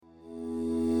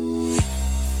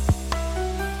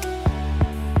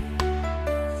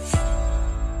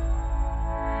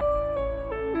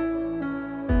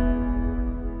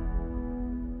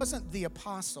the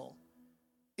apostle.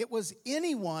 It was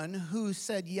anyone who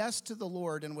said yes to the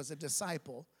Lord and was a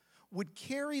disciple would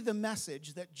carry the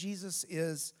message that Jesus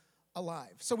is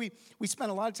alive. So we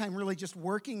spent a lot of time really just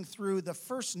working through the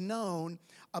first known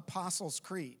Apostles'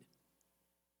 Creed.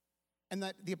 And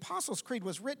that the Apostles' Creed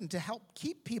was written to help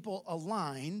keep people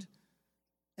aligned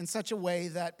in such a way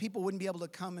that people wouldn't be able to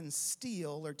come and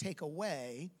steal or take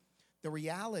away the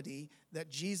reality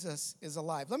that Jesus is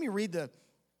alive. Let me read the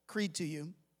creed to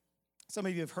you. Some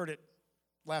of you have heard it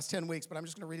last 10 weeks, but I'm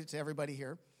just going to read it to everybody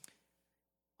here.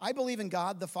 I believe in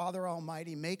God, the Father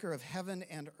Almighty, maker of heaven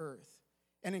and earth,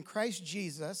 and in Christ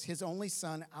Jesus, his only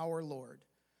Son, our Lord,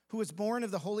 who was born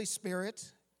of the Holy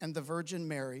Spirit and the Virgin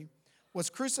Mary, was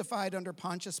crucified under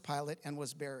Pontius Pilate and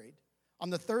was buried. On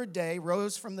the third day,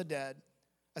 rose from the dead,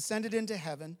 ascended into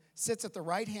heaven, sits at the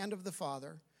right hand of the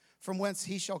Father, from whence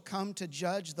he shall come to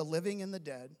judge the living and the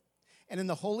dead, and in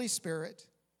the Holy Spirit,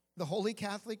 the Holy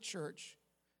Catholic Church,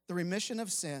 the remission of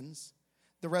sins,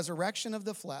 the resurrection of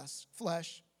the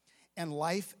flesh, and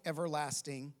life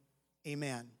everlasting.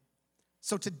 Amen.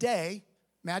 So today,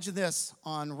 imagine this,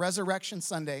 on Resurrection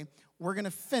Sunday, we're going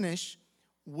to finish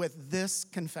with this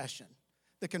confession.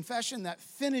 The confession that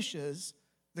finishes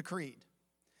the creed.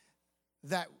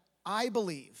 That I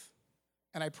believe,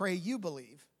 and I pray you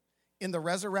believe, in the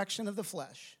resurrection of the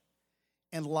flesh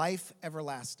and life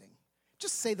everlasting.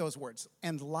 Just say those words,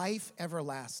 and life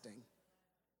everlasting.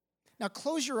 Now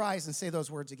close your eyes and say those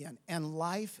words again, and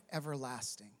life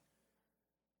everlasting.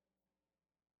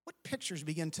 What pictures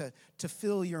begin to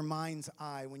fill your mind's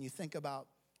eye when you think about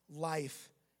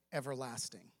life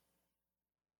everlasting?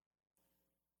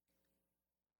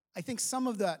 I think some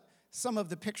of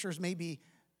the pictures may be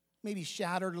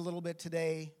shattered a little bit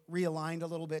today, realigned a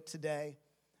little bit today,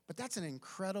 but that's an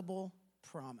incredible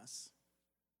promise.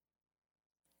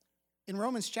 In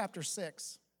Romans chapter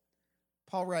 6,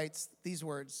 Paul writes these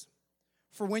words,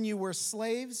 "For when you were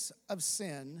slaves of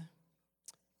sin,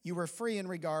 you were free in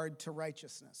regard to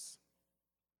righteousness.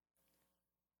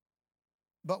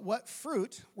 But what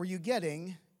fruit were you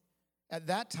getting at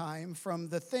that time from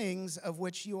the things of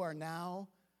which you are now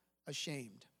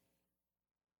ashamed?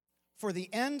 For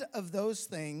the end of those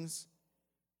things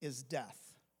is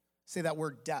death." Say that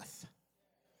word, death.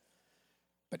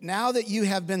 "But now that you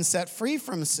have been set free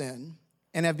from sin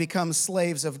and have become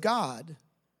slaves of God,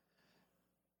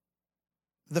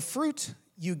 the fruit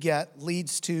you get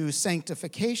leads to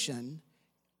sanctification,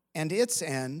 and its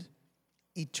end,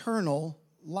 eternal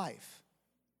life.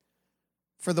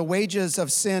 For the wages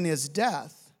of sin is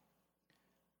death,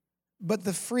 but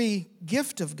the free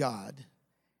gift of God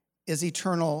is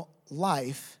eternal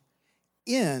life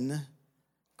in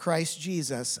Christ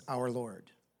Jesus our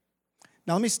Lord."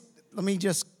 Now let me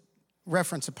just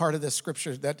reference a part of this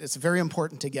scripture that is very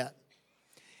important to get.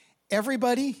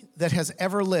 Everybody that has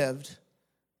ever lived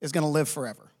is going to live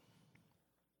forever.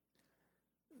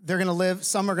 They're going to live,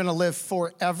 some are going to live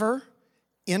forever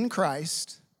in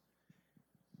Christ,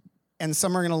 and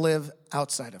some are going to live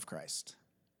outside of Christ.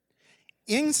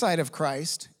 Inside of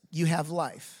Christ, you have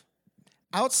life.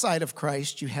 Outside of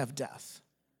Christ, you have death.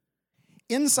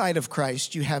 Inside of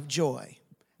Christ, you have joy.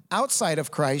 Outside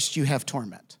of Christ, you have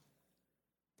torment.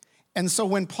 And so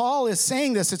when Paul is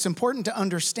saying this, it's important to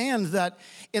understand that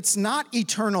it's not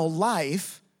eternal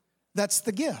life that's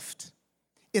the gift.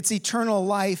 It's eternal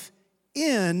life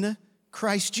in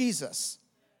Christ Jesus.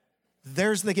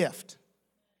 There's the gift.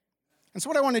 And so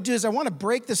what I want to do is I want to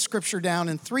break the scripture down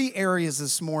in 3 areas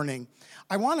this morning.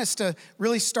 I want us to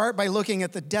really start by looking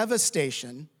at the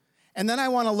devastation, and then I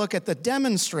want to look at the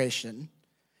demonstration,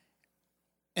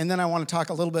 and then I want to talk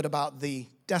a little bit about the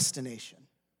destination.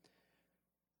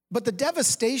 But the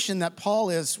devastation that Paul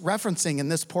is referencing in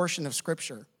this portion of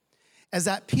scripture is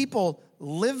that people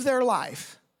live their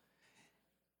life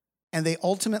and they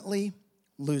ultimately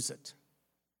lose it.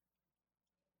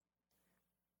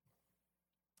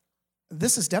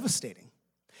 This is devastating.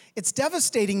 It's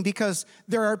devastating because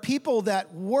there are people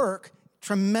that work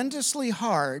tremendously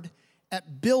hard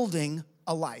at building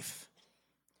a life.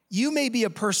 You may be a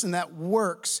person that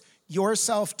works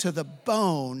yourself to the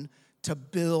bone to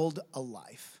build a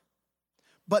life.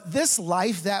 But this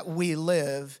life that we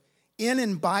live in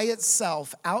and by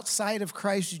itself, outside of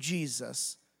Christ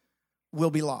Jesus,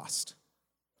 will be lost.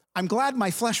 I'm glad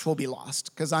my flesh will be lost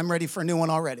because I'm ready for a new one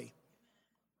already.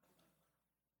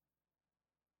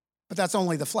 But that's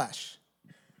only the flesh.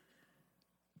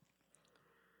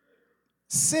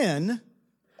 Sin,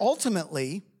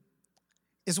 ultimately,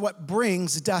 is what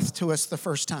brings death to us the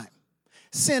first time.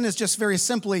 Sin is just very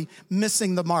simply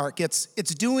missing the mark. It's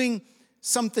doing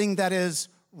something that is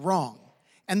wrong.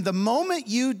 And the moment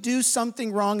you do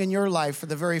something wrong in your life for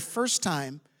the very first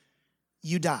time,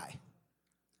 you die.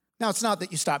 Now, it's not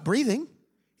that you stop breathing.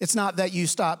 It's not that you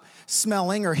stop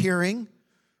smelling or hearing.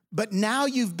 But now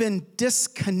you've been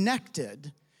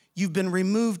disconnected. You've been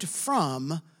removed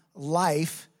from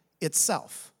life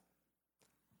itself.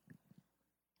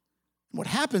 What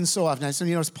happens so often, so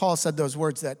you notice Paul said those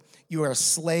words that you are a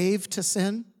slave to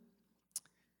sin.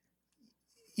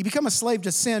 You become a slave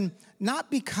to sin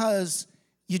not because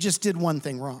you just did one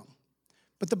thing wrong.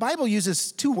 But the Bible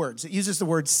uses two words. It uses the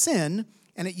word sin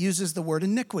and it uses the word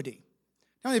iniquity.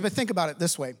 Now, if I think about it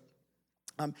this way,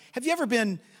 have you ever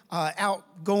been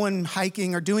out going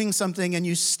hiking or doing something and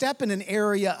you step in an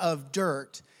area of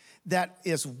dirt that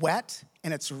is wet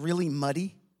and it's really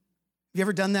muddy? Have you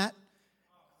ever done that?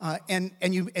 And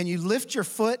you lift your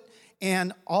foot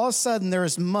and all of a sudden there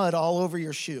is mud all over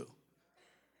your shoe.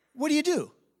 What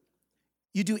do?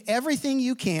 You do everything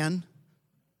you can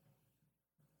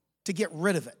to get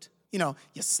rid of it.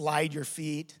 You slide your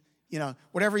feet,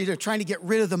 whatever you do, trying to get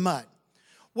rid of the mud.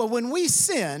 Well, when we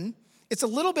sin, it's a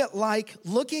little bit like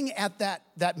looking at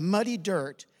that muddy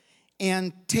dirt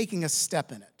and taking a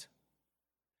step in it.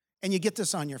 And you get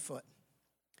this on your foot.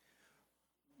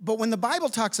 But when the Bible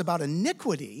talks about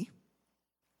iniquity,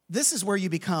 this is where you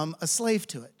become a slave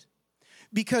to it.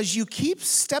 Because you keep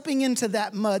stepping into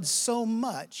that mud so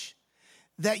much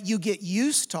that you get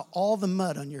used to all the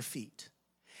mud on your feet.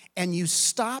 And you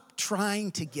stop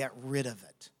trying to get rid of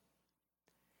it.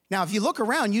 Now, if you look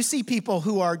around, you see people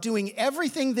who are doing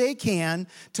everything they can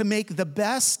to make the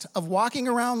best of walking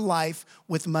around life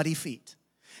with muddy feet.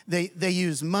 They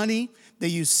use money, they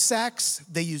use sex,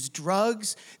 they use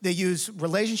drugs, they use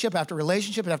relationship after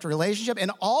relationship after relationship,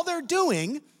 and all they're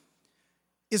doing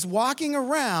is walking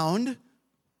around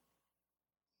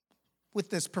with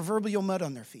this proverbial mud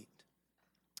on their feet.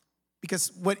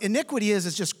 Because what iniquity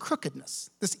is just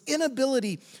crookedness, this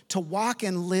inability to walk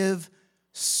and live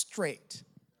straight.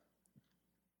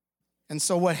 And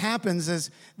so what happens is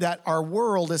that our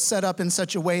world is set up in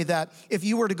such a way that if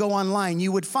you were to go online,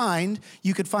 you could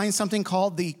find something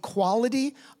called the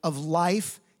Quality of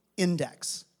Life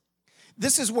Index.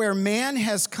 This is where man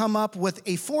has come up with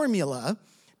a formula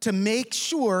to make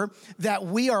sure that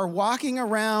we are walking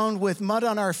around with mud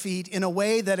on our feet in a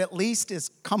way that at least is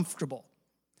comfortable.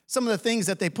 Some of the things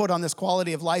that they put on this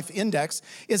Quality of Life Index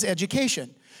is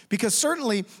education. Because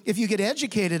certainly, if you get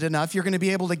educated enough, you're going to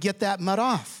be able to get that mud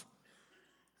off.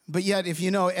 But yet, if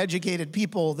you know educated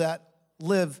people that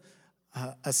live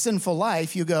a sinful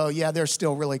life, you go, yeah, they're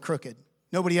still really crooked.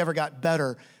 Nobody ever got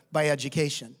better by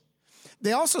education.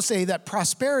 They also say that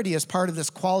prosperity is part of this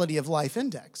Quality of Life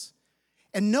Index.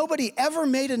 And nobody ever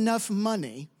made enough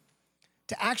money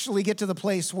to actually get to the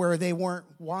place where they weren't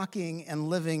walking and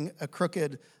living a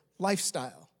crooked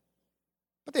lifestyle.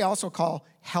 But they also call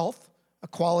health a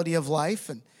quality of life,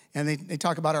 and they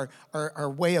talk about our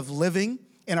way of living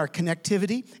and our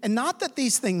connectivity. And not that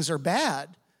these things are bad,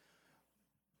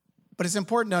 but it's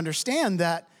important to understand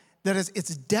that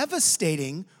it's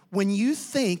devastating when you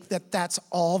think that that's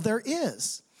all there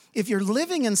is. If you're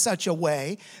living in such a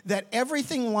way that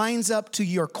everything lines up to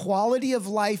your Quality of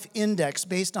Life Index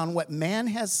based on what man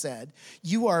has said,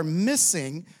 you are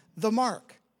missing the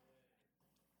mark.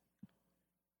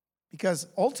 Because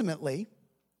ultimately,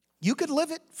 you could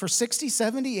live it for 60,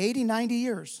 70, 80, 90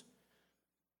 years.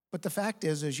 But the fact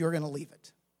is you're going to leave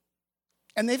it.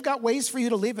 And they've got ways for you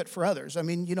to leave it for others. I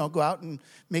mean, go out and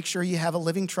make sure you have a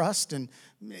living trust and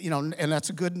that's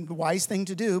a good and wise thing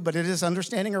to do, but it is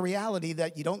understanding a reality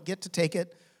that you don't get to take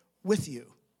it with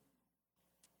you.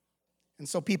 And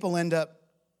so people end up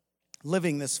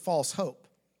living this false hope.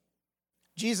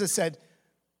 Jesus said,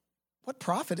 what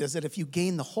profit is it if you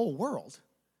gain the whole world,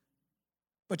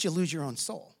 but you lose your own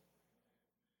soul?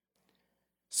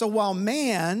 So while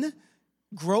man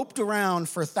groped around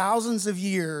for thousands of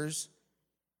years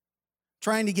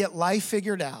trying to get life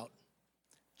figured out,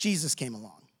 Jesus came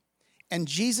along. And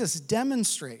Jesus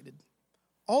demonstrated,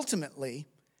 ultimately,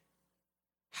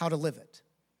 how to live it.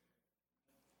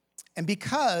 And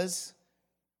because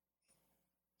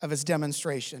of his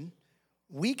demonstration,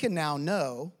 we can now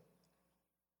know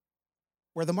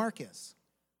where the mark is.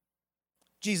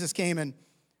 Jesus came and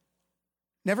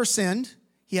never sinned.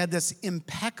 He had this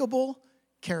impeccable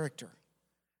character.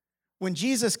 When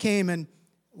Jesus came and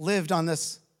lived on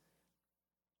this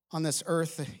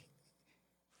earth,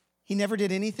 he never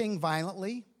did anything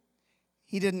violently.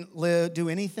 He didn't do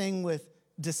anything with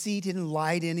deceit. He didn't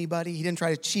lie to anybody. He didn't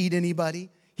try to cheat anybody.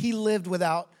 He lived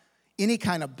without any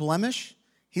kind of blemish.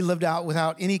 He lived out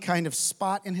without any kind of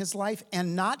spot in his life,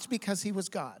 and not because he was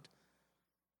God,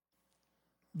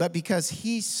 but because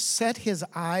he set his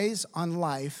eyes on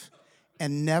life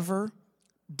and never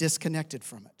disconnected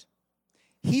from it.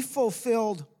 He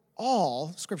fulfilled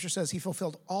all, Scripture says he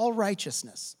fulfilled all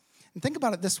righteousness. And think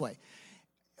about it this way.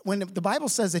 When the Bible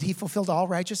says that he fulfilled all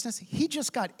righteousness, he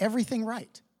just got everything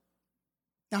right.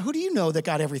 Now, who do you know that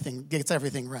gets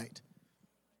everything right?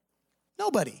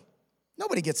 Nobody.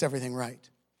 Nobody gets everything right.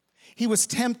 He was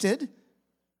tempted,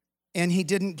 and he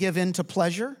didn't give in to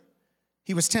pleasure.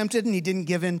 He was tempted, and he didn't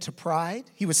give in to pride.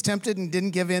 He was tempted and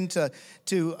didn't give in to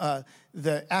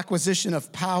the acquisition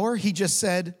of power. He just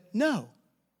said no.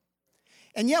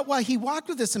 And yet, while he walked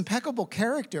with this impeccable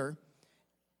character,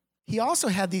 he also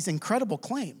had these incredible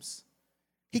claims.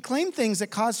 He claimed things that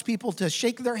caused people to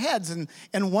shake their heads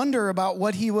and wonder about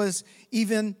what he was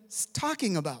even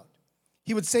talking about.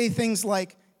 He would say things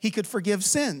like he could forgive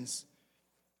sins.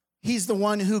 He's the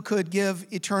one who could give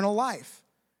eternal life.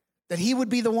 That he would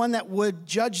be the one that would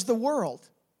judge the world.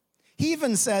 He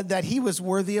even said that he was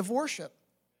worthy of worship.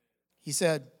 He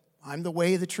said, I'm the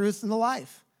way, the truth, and the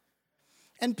life.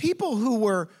 And people who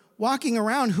were walking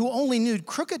around who only knew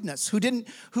crookedness,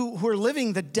 who were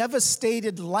living the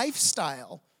devastated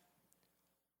lifestyle,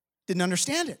 didn't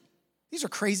understand it. These are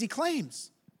crazy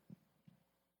claims.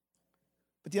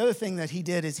 But the other thing that he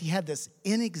did is he had this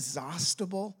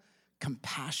inexhaustible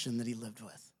compassion that he lived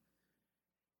with.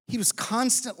 He was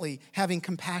constantly having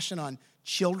compassion on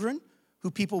children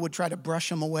who people would try to brush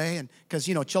them away, and because,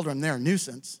 children, they're a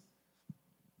nuisance.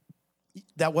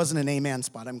 That wasn't an amen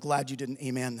spot. I'm glad you didn't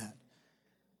amen that.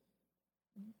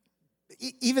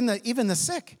 Even the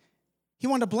sick, he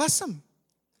wanted to bless them.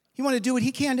 He wanted to do what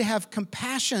he can to have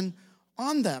compassion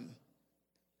on them.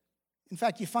 In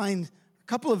fact, you find a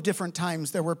couple of different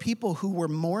times there were people who were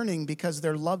mourning because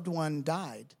their loved one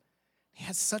died. He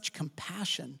has such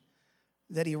compassion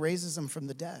that he raises them from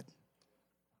the dead.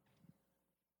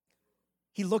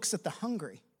 He looks at the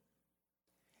hungry.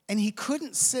 And he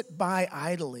couldn't sit by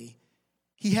idly.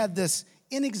 He had this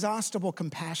inexhaustible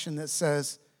compassion that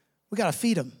says, we got to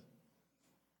feed them.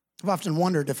 I've often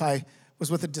wondered if I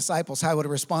was with the disciples, how I would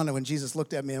have responded when Jesus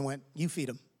looked at me and went, you feed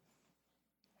them.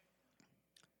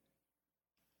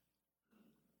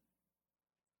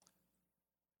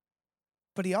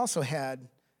 But he also had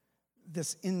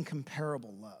this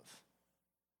incomparable love.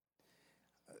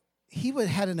 He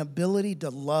had an ability to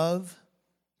love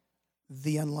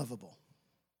the unlovable.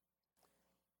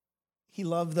 He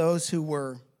loved those who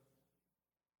were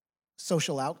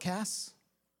social outcasts,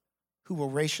 who were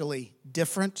racially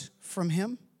different from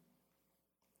him,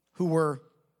 who were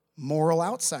moral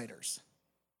outsiders.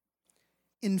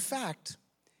 In fact,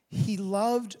 he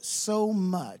loved so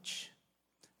much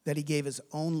that he gave his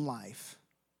own life.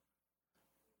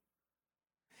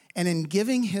 And in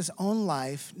giving his own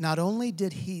life, not only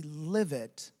did he live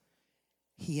it,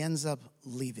 he ends up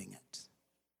leaving it.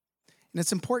 And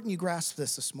it's important you grasp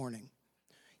this morning.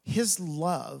 His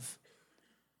love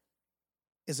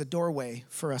is a doorway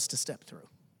for us to step through.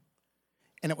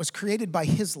 And it was created by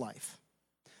his life.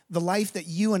 The life that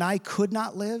you and I could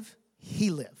not live,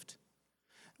 he lived.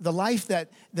 The life that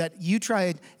you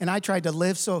tried and I tried to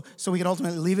live so we could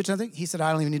ultimately leave each other, he said,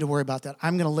 I don't even need to worry about that.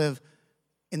 I'm going to live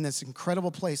in this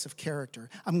incredible place of character.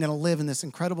 I'm going to live in this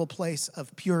incredible place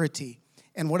of purity.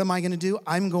 And what am I going to do?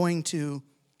 I'm going to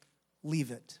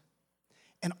leave it.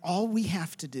 And all we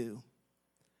have to do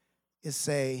is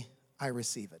say, I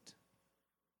receive it.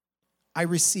 I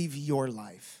receive your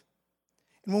life.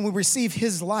 And when we receive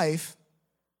his life,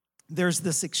 there's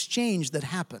this exchange that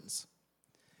happens.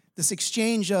 This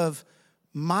exchange of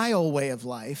my old way of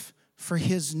life for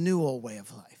his new old way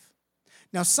of life.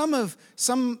 Now, some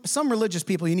religious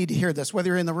people, you need to hear this, whether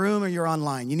you're in the room or you're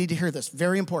online. You need to hear this,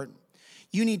 very important.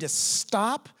 You need to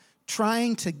stop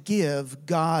trying to give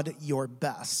God your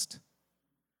best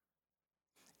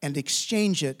and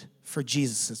exchange it for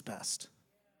Jesus' best.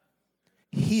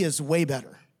 He is way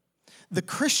better. The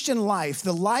Christian life,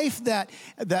 the life that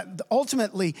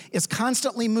ultimately is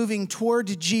constantly moving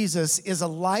toward Jesus, is a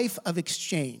life of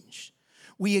exchange.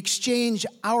 We exchange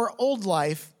our old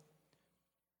life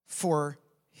for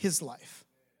his life.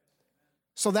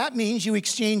 So that means you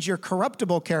exchange your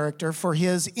corruptible character for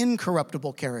his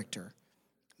incorruptible character.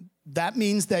 That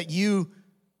means that you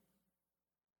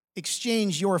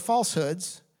exchange your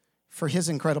falsehoods for his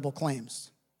incredible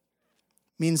claims.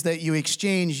 Means that you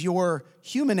exchange your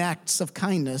human acts of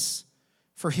kindness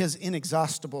for his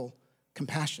inexhaustible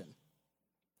compassion.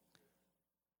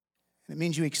 And it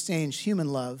means you exchange human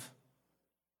love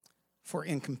for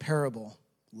incomparable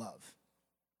love.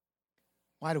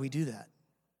 Why do we do that?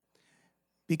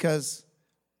 Because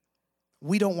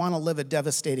we don't want to live a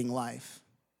devastating life.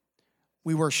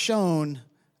 We were shown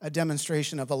a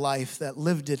demonstration of a life that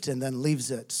lived it and then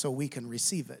leaves it so we can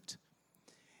receive it.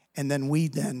 And then we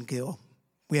go,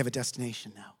 we have a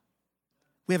destination now.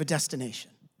 We have a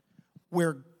destination.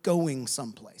 We're going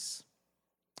someplace.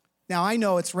 Now, I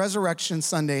know it's Resurrection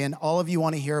Sunday, and all of you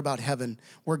want to hear about heaven.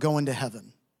 We're going to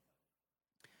heaven.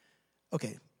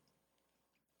 Okay.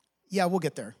 Yeah, we'll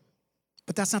get there.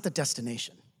 But that's not the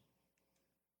destination.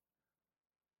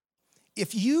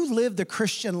 If you live the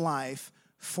Christian life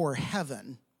for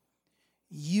heaven,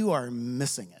 you are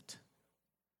missing it.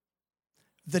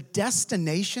 The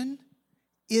destination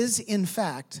is, in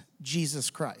fact, Jesus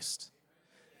Christ.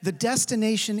 The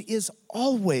destination is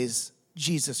always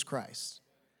Jesus Christ.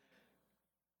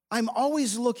 I'm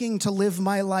always looking to live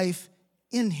my life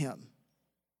in him.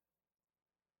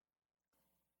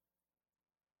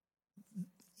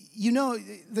 You know,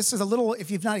 this is a little,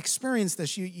 if you've not experienced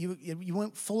this, you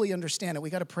won't fully understand it. We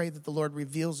got to pray that the Lord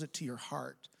reveals it to your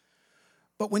heart.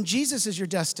 But when Jesus is your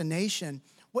destination,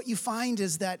 what you find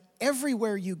is that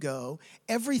everywhere you go,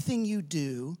 everything you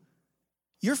do,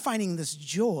 you're finding this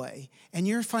joy and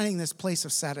you're finding this place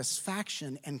of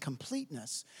satisfaction and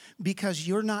completeness because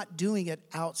you're not doing it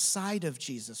outside of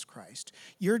Jesus Christ.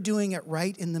 You're doing it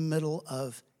right in the middle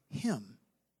of him.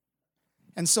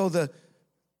 And so the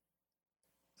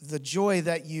joy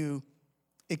that you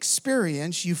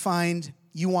experience, you find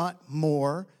you want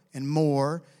more and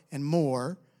more and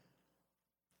more.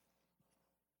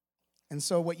 And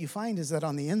so what you find is that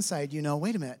on the inside, you know,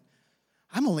 wait a minute,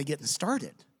 I'm only getting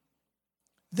started.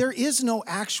 There is no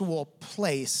actual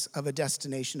place of a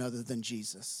destination other than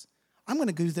Jesus. I'm going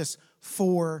to do this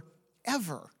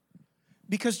forever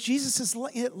because Jesus is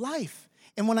life.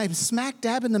 And when I'm smack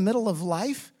dab in the middle of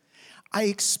life, I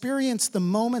experience the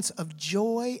moments of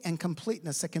joy and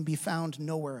completeness that can be found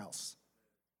nowhere else.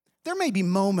 There may be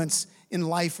moments in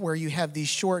life where you have these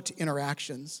short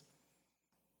interactions.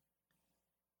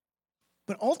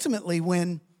 But ultimately,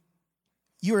 when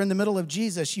you're in the middle of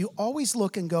Jesus, you always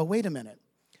look and go, wait a minute,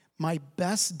 my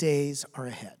best days are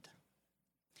ahead.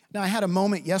 Now, I had a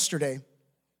moment yesterday.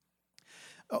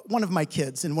 One of my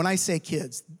kids, and when I say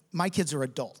kids, my kids are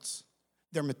adults.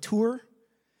 They're mature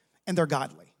and they're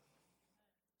godly,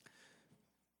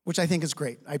 which I think is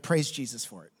great. I praise Jesus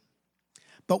for it.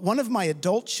 But one of my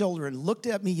adult children looked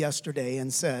at me yesterday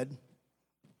and said,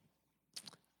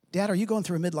 Dad, are you going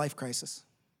through a midlife crisis?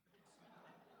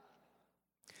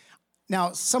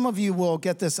 Now, some of you will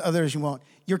get this, others you won't.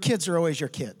 Your kids are always your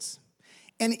kids.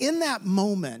 And in that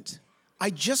moment,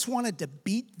 I just wanted to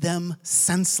beat them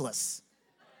senseless.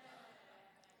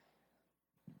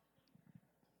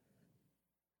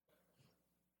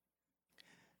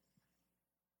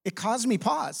 It caused me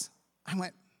pause. I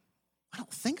went, I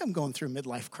don't think I'm going through a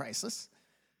midlife crisis.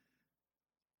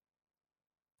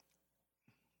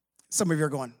 Some of you are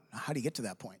going, how do you get to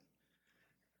that point?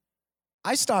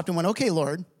 I stopped and went, okay,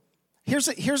 Lord,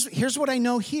 here's what I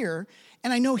know here,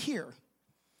 and I know here,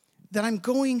 that I'm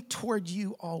going toward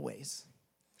you always.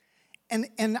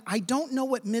 And I don't know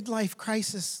what midlife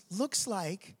crisis looks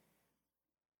like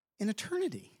in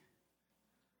eternity.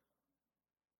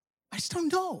 I just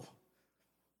don't know.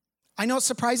 I know it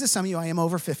surprises some of you. I am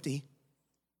over 50.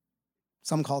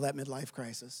 Some call that midlife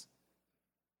crisis.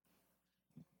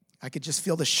 I could just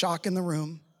feel the shock in the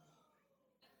room.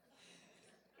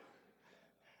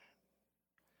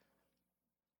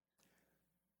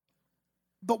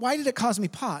 But why did it cause me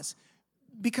pause?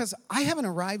 Because I haven't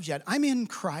arrived yet. I'm in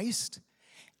Christ,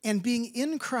 and being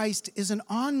in Christ is an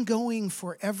ongoing,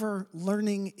 forever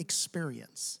learning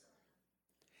experience.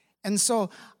 And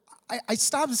so I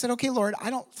stopped and said, okay, Lord, I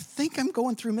don't think I'm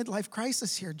going through midlife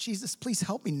crisis here. Jesus, please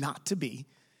help me not to be.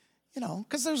 You know,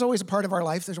 because there's always a part of our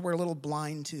life that we're a little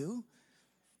blind to.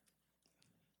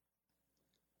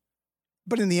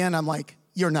 But in the end, I'm like,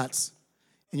 you're nuts.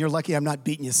 And you're lucky I'm not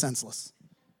beating you senseless.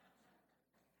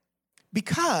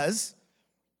 Because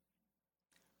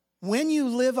when you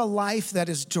live a life that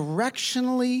is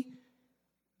directionally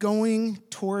going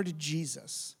toward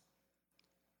Jesus,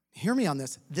 hear me on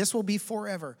this, this will be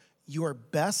forever. Your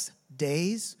best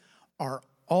days are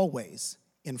always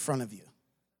in front of you.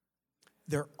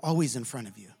 They're always in front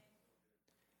of you.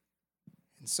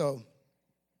 And so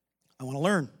I want to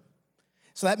learn.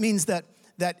 So that means that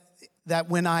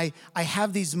when I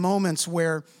have these moments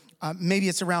where maybe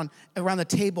it's around the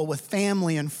table with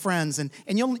family and friends, and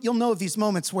you'll know of these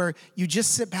moments where you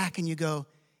just sit back and you go,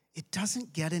 it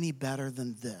doesn't get any better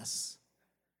than this.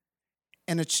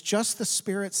 And it's just the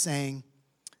Spirit saying,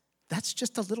 that's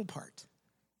just a little part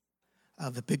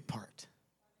of the big part.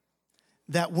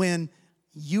 That when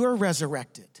you are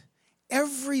resurrected,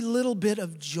 every little bit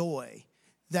of joy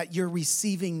that you're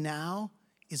receiving now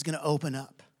is going to open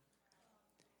up.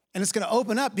 And it's going to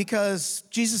open up because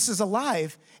Jesus is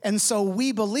alive. And so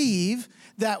we believe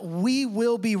that we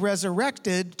will be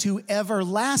resurrected to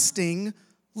everlasting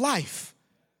life.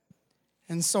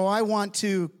 And so I want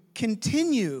to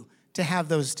continue to have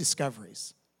those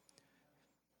discoveries.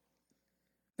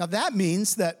 Now that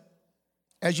means that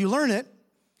as you learn it,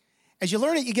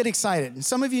 you get excited. And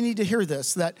some of you need to hear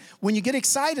this, that when you get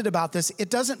excited about this, it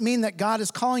doesn't mean that God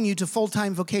is calling you to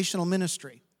full-time vocational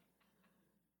ministry.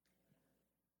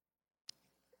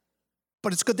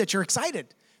 But it's good that you're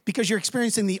excited because you're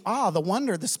experiencing the awe, the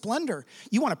wonder, the splendor.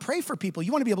 You want to pray for people.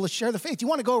 You want to be able to share the faith. You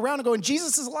want to go around and go,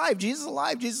 Jesus is alive, Jesus is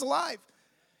alive, Jesus is alive.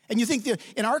 And you think that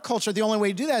in our culture, the only way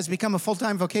to do that is become a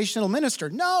full-time vocational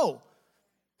minister. No.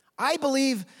 I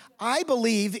believe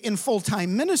in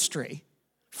full-time ministry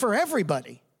for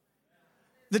everybody.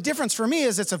 The difference for me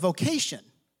is it's a vocation.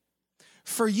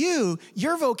 For you,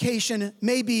 your vocation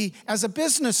may be as a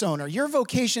business owner. Your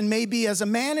vocation may be as a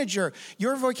manager.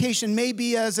 Your vocation may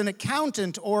be as an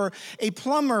accountant or a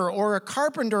plumber or a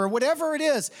carpenter or whatever it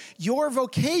is. Your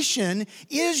vocation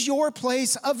is your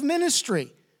place of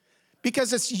ministry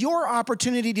because it's your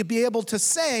opportunity to be able to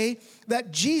say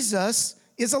that Jesus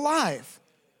is alive.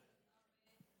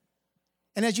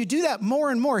 And as you do that more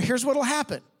and more, here's what will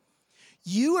happen.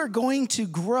 You are going to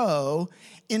grow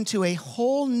into a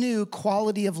whole new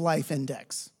quality of life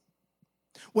index.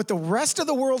 What the rest of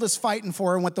the world is fighting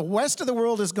for and what the rest of the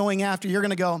world is going after, you're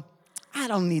going to go, I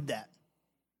don't need that.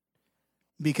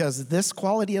 Because this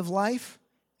quality of life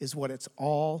is what it's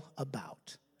all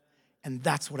about. And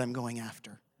that's what I'm going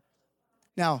after.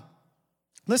 Now,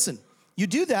 listen, you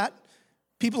do that,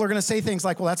 people are going to say things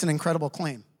like, well, that's an incredible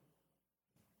claim.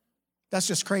 That's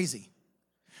just crazy.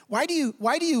 Why do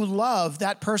you love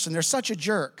that person? They're such a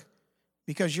jerk.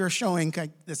 Because you're showing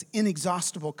this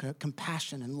inexhaustible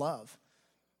compassion and love.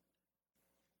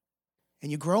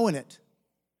 And you grow in it.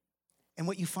 And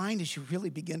what you find is you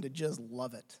really begin to just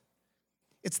love it.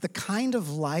 It's the kind of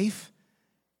life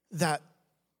that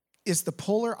is the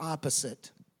polar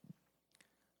opposite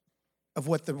of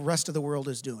what the rest of the world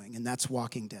is doing, and that's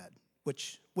Walking Dead,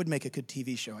 which would make a good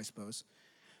TV show, I suppose.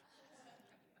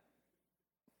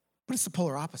 But it's the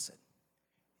polar opposite.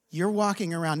 You're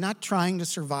walking around not trying to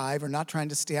survive or not trying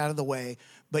to stay out of the way,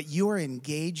 but you're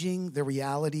engaging the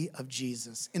reality of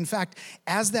Jesus. In fact,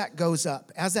 as that goes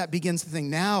up, as that begins to think,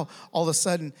 now all of a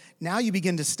sudden, now you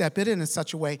begin to step it in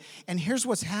such a way. And here's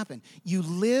what's happened. You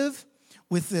live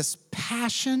with this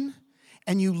passion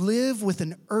and you live with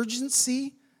an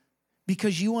urgency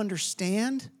because you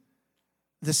understand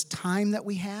this time that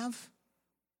we have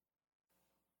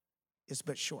is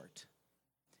but short.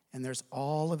 And there's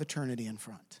all of eternity in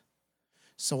front.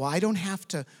 So I don't have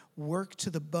to work to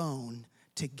the bone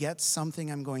to get something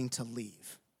I'm going to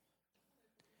leave.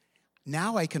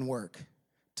 Now I can work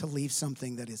to leave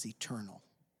something that is eternal,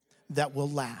 that will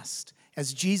last.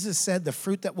 As Jesus said, the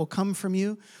fruit that will come from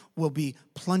you will be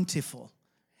plentiful,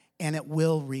 and it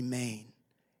will remain.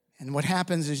 And what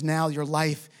happens is now your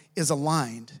life is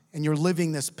aligned, and you're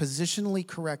living this positionally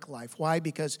correct life. Why?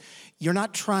 Because you're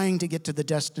not trying to get to the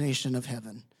destination of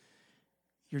heaven.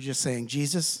 You're just saying,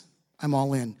 Jesus, I'm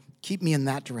all in. Keep me in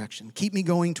that direction. Keep me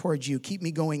going towards you. Keep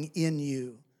me going in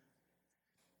you.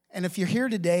 And if you're here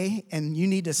today and you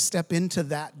need to step into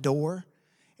that door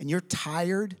and you're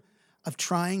tired of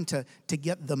trying to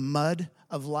get the mud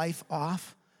of life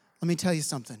off, let me tell you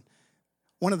something.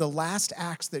 One of the last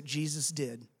acts that Jesus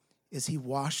did is he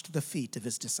washed the feet of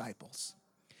his disciples.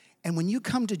 And when you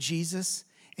come to Jesus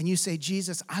and you say,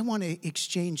 Jesus, I want to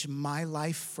exchange my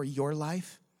life for your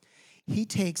life, he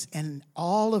takes and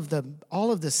all of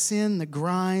the sin, the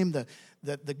grime, the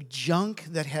junk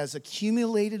that has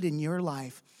accumulated in your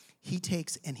life, he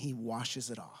takes and he washes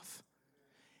it off.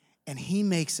 And he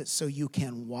makes it so you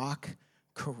can walk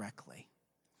correctly.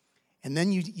 And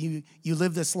then you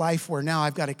live this life where now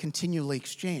I've got to continually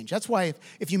exchange. That's why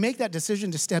if you make that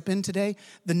decision to step in today,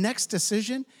 the next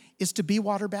decision is to be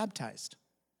water baptized.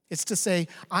 It's to say,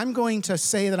 I'm going to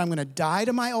say that I'm going to die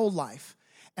to my old life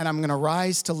and I'm going to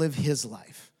rise to live his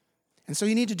life. And so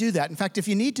you need to do that. In fact, if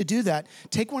you need to do that,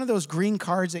 take one of those green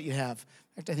cards that you have.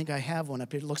 In fact, I think I have one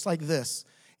up here. It looks like this.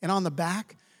 And on the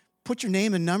back, put your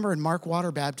name and number and mark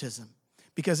water baptism.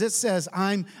 Because it says,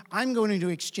 I'm going to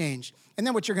exchange. And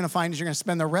then what you're going to find is you're going to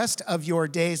spend the rest of your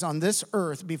days on this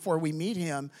earth before we meet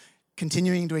him,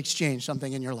 continuing to exchange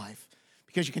something in your life.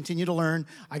 Because you continue to learn,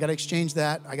 I got to exchange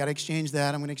that, I got to exchange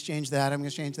that, I'm going to exchange that, I'm going to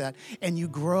exchange that. And you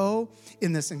grow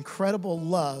in this incredible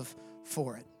love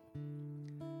for it.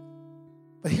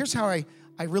 But here's how I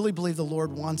really believe the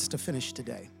Lord wants to finish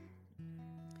today.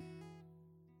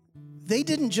 They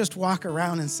didn't just walk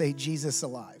around and say, Jesus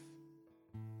alive.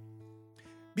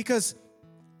 Because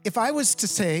if I was to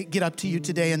say, get up to you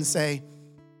today and say,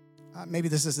 maybe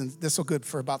this will good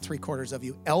for about 3/4 of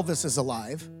you, Elvis is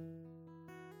alive.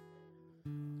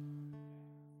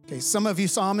 Okay, some of you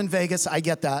saw him in Vegas. I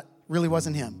get that. Really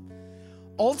wasn't him.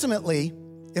 Ultimately,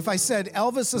 if I said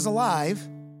Elvis is alive,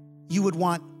 you would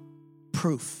want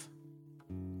proof.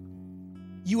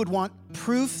 You would want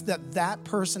proof that that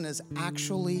person is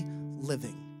actually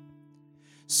living.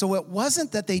 So it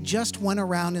wasn't that they just went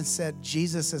around and said,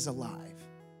 Jesus is alive.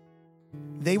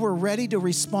 They were ready to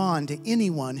respond to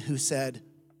anyone who said,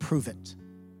 prove it.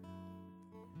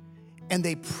 And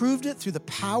they proved it through the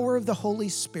power of the Holy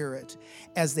Spirit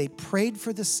as they prayed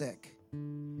for the sick,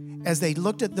 as they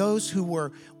looked at those who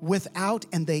were without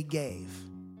and they gave.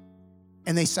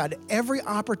 And they sought every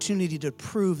opportunity to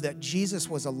prove that Jesus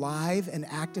was alive and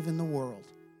active in the world.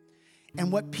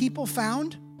 And what people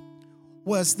found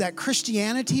was that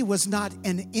Christianity was not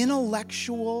an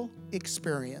intellectual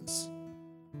experience,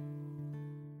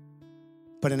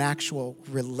 but an actual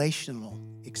relational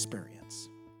experience.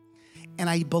 And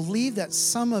I believe that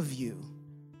some of you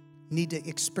need to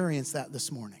experience that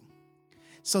this morning.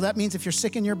 So that means if you're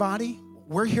sick in your body,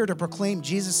 we're here to proclaim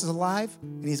Jesus is alive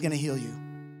and he's going to heal you.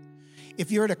 If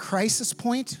you're at a crisis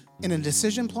point, in a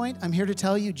decision point, I'm here to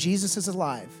tell you Jesus is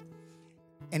alive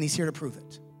and he's here to prove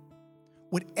it.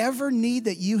 Whatever need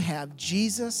that you have,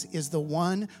 Jesus is the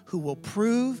one who will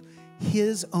prove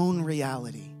his own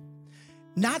reality.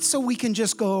 Not so we can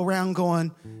just go around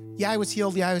going, yeah, I was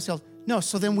healed, yeah, I was healed. No,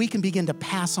 so then we can begin to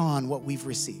pass on what we've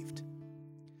received.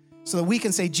 So that we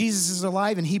can say, Jesus is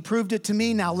alive and he proved it to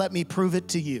me, now let me prove it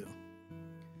to you.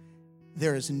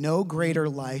 There is no greater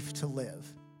life to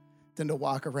live than to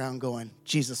walk around going,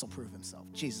 Jesus will prove himself,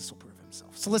 Jesus will prove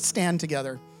himself. So let's stand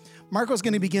together. Marco's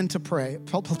going to begin to play,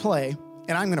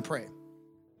 and I'm going to pray.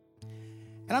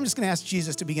 And I'm just going to ask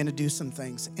Jesus to begin to do some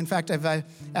things. In fact, I've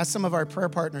asked some of our prayer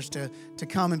partners to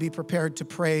come and be prepared to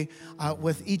pray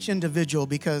with each individual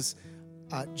because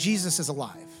Jesus is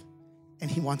alive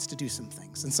and he wants to do some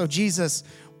things. And so Jesus,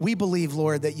 we believe,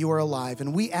 Lord, that you are alive,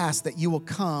 and we ask that you will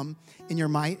come in your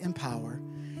might and power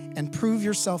and prove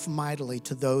yourself mightily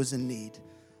to those in need.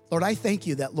 Lord, I thank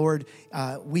you that, Lord,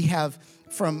 we have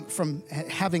from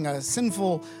having a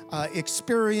sinful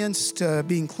experience to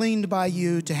being cleaned by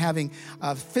you to having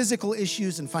physical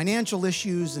issues and financial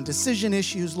issues and decision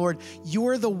issues, Lord,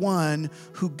 you're the one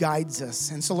who guides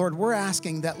us. And so, Lord, we're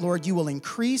asking that, Lord, you will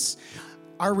increase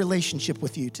our relationship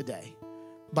with you today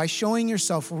by showing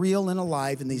yourself real and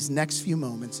alive in these next few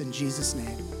moments. In Jesus'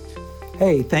 name.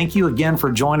 Hey, thank you again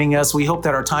for joining us. We hope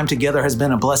that our time together has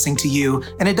been a blessing to you.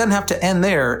 And it doesn't have to end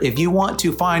there. If you want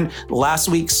to find last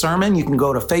week's sermon, you can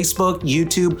go to Facebook,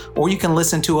 YouTube, or you can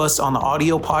listen to us on the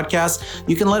audio podcast.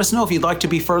 You can let us know if you'd like to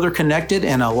be further connected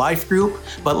in a life group.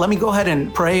 But let me go ahead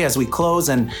and pray as we close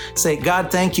and say,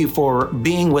 God, thank you for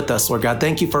being with us, Lord God.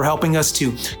 Thank you for helping us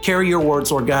to carry your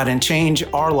words, Lord God, and change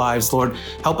our lives, Lord.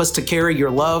 Help us to carry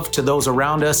your love to those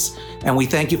around us. And we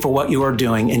thank you for what you are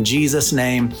doing. In Jesus'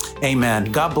 name, amen.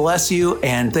 God bless you,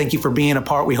 and thank you for being a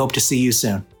part. We hope to see you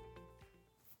soon.